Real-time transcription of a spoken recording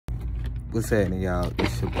What's happening, y'all?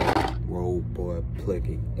 It's your boy, Road Boy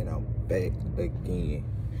Plucky, and I'm back again.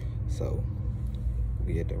 So,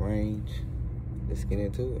 we at the range. Let's get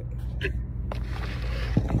into it.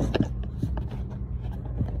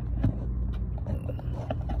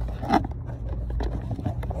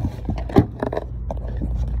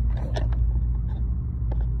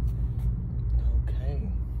 Okay.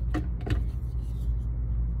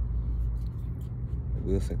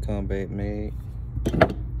 Wilson Combat Mag.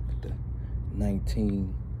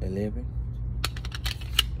 1911.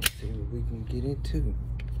 Let's see what we can get into.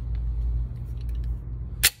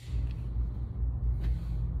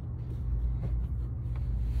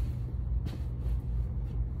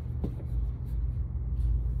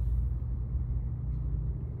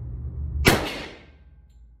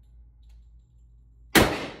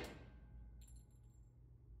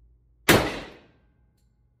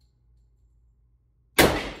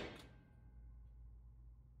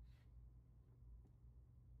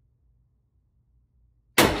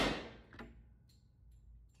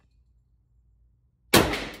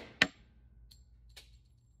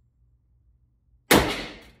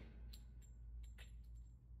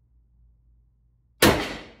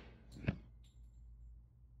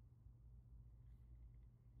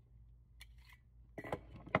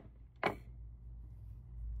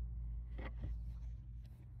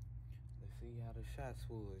 See how the shots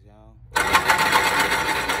was, y'all. By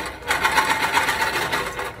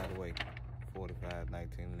the way, 45,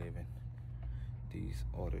 1911. These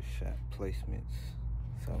are the shot placements.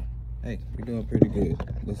 So, hey, we're doing pretty good.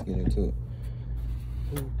 Let's get into it.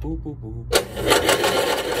 Boop, boop, boop, boop.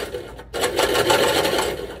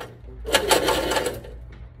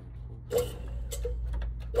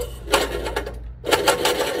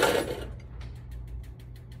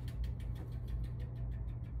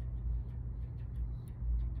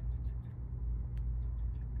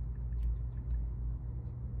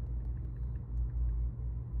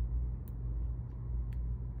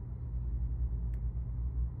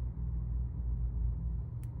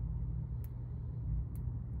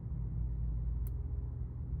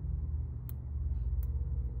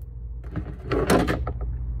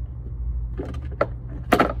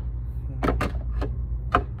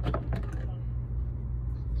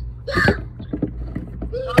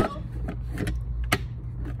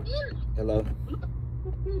 Hello?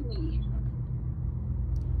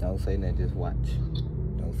 Don't say nothing, just watch.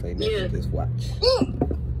 Don't say nothing, just watch.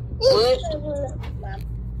 What?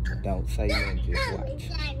 Don't say nothing, just watch.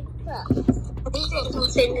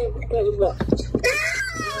 Don't say nothing, just watch.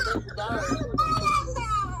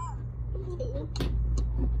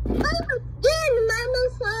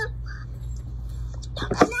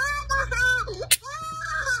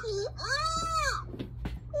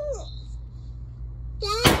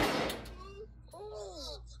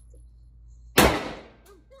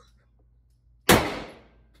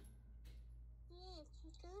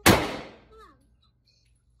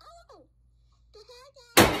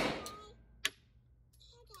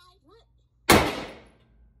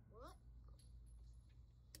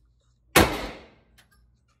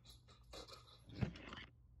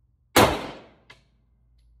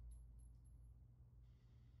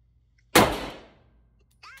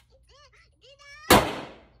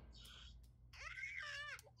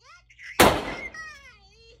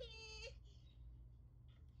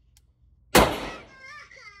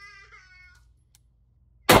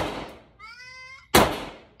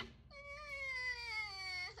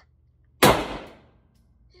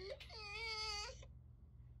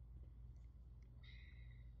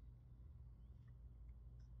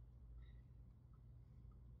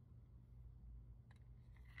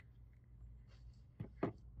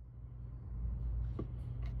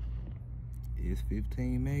 It's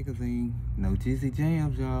 15 magazine. No Jizzy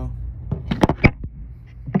Jams, y'all. I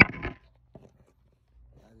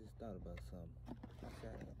just thought about something.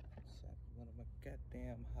 Shot one of my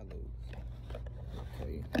goddamn hollows.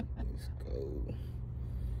 Okay, let's go.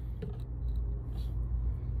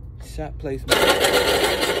 Shot placement.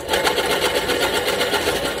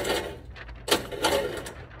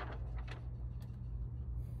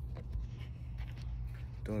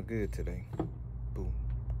 Doing good today. Boom.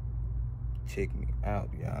 Check me out,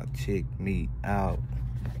 y'all. Check me out.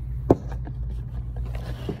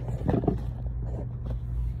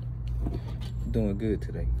 Doing good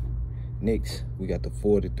today. Next, we got the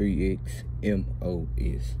 43X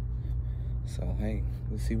MOS. So, hey,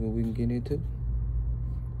 let's see what we can get into.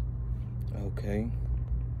 Okay.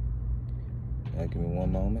 Give me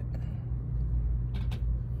one moment.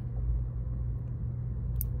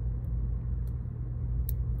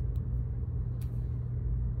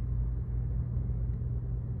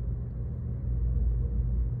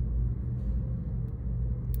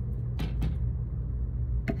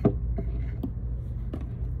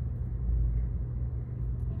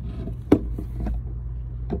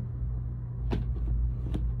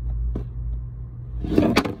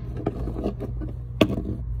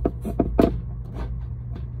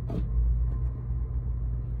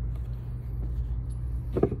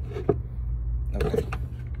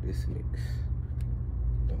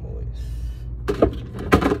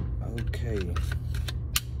 Okay.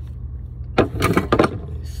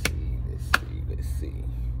 Let's see.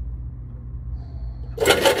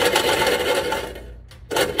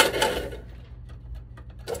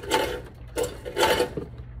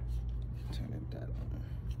 Turning that on.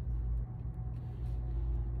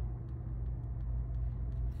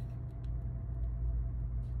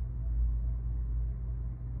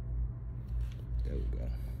 There we go.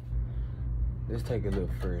 Let's take a look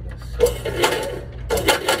further.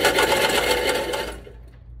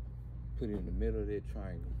 Put it in the middle of that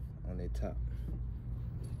triangle on that top.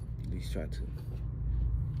 At least try to.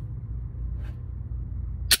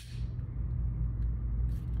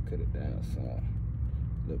 Cut it down some.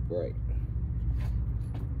 Look bright.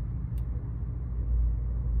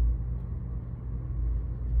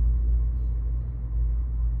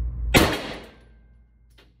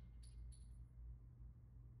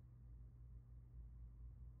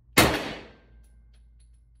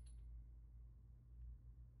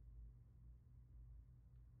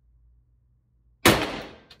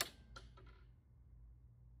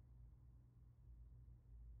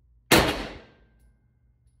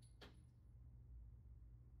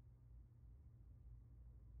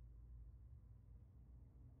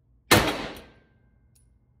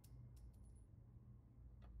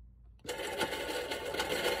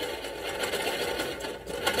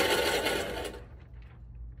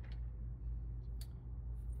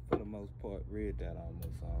 For the most part, read that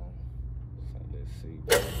almost on. So let's see.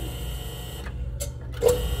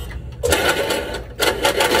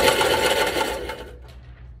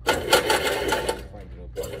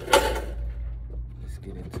 Let's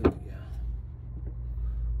get into it, y'all.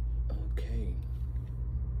 Okay.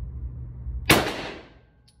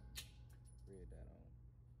 Read that on.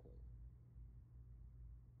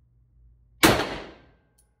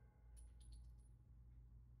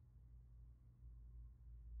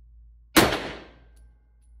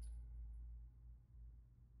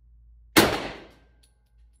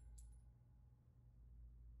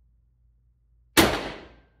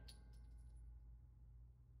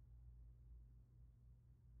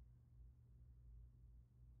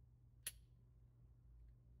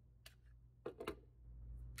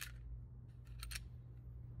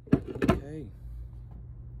 Okay.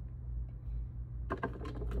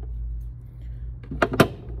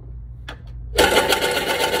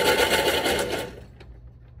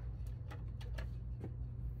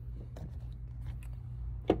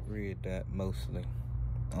 Read that mostly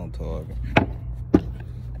on target.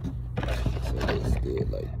 So let's do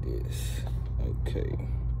it like this. Okay.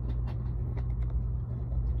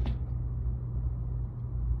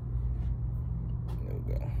 There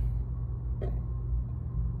we go.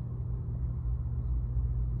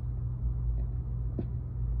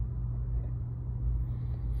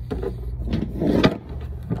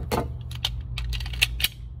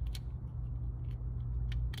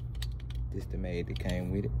 This the maid that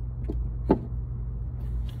came with it.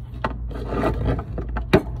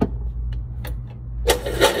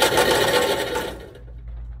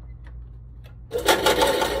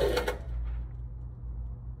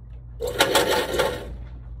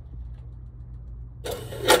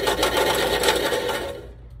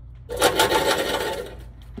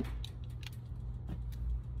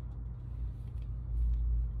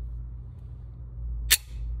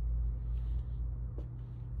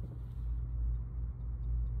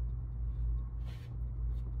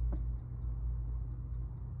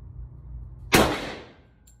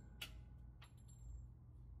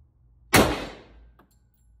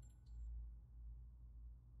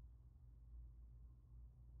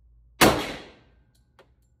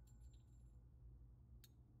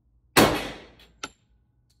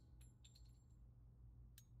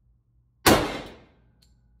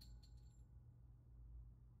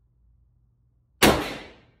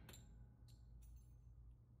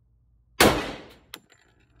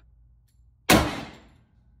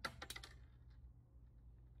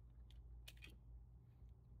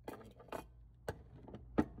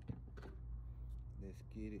 Let's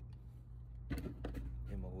get it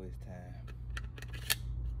in my waist time.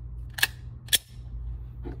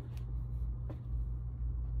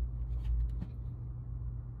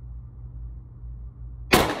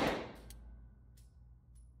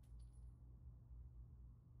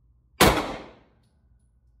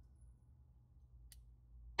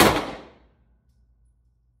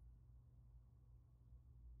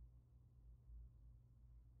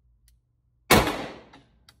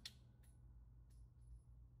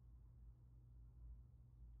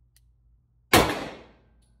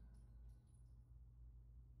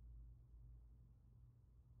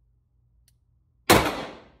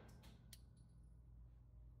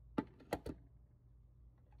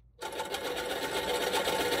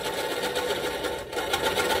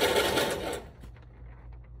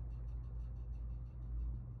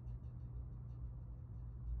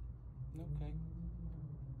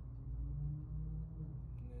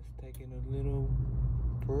 taking a little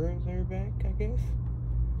further back, I guess.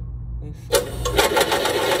 Let's see.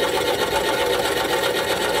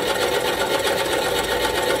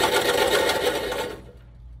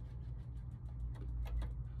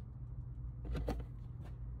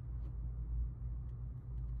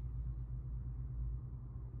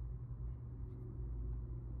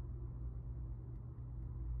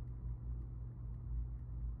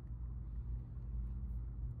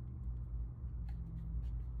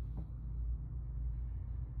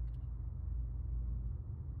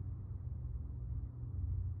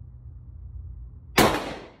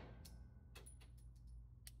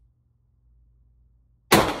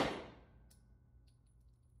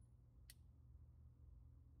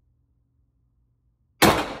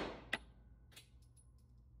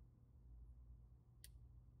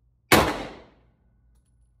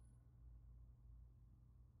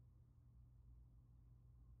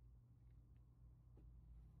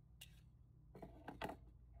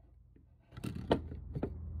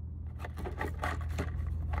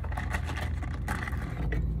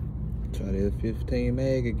 Try this 15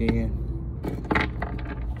 mag again.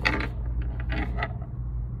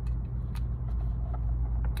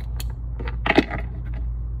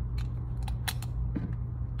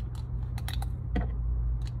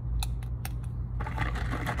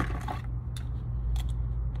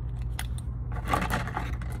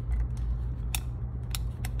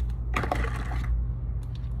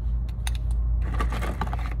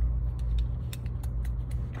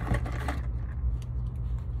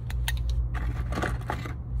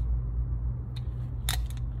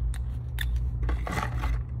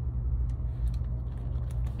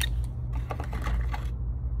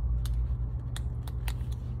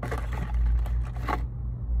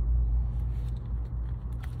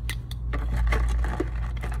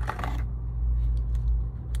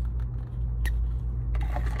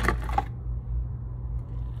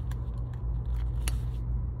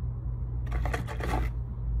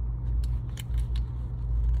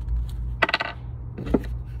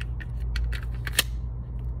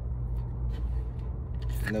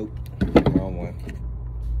 Nope, wrong one.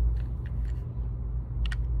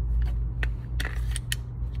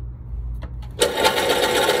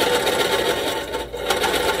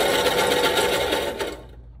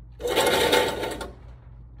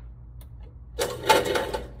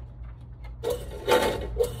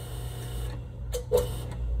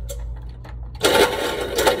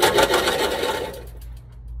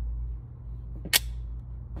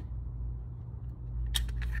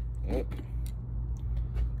 Yep.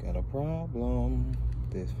 Got a problem.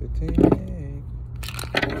 This 15 mag.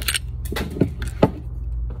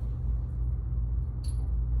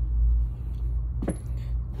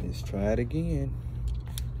 Let's try it again.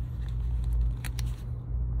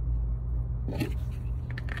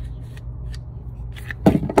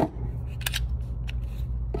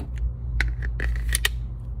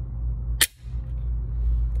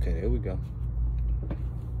 Okay, there we go.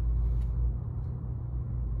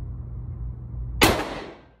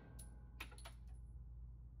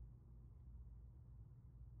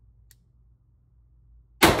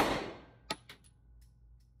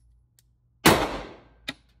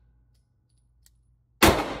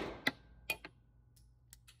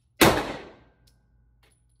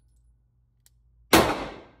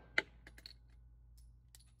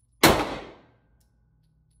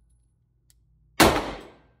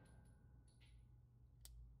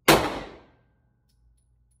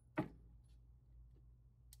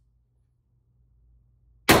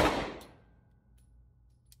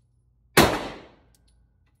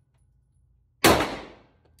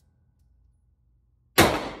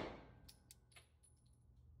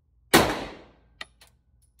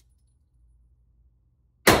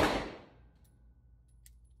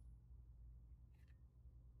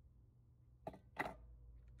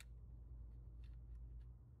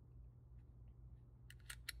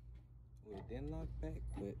 Well, it didn't lock back,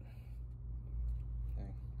 but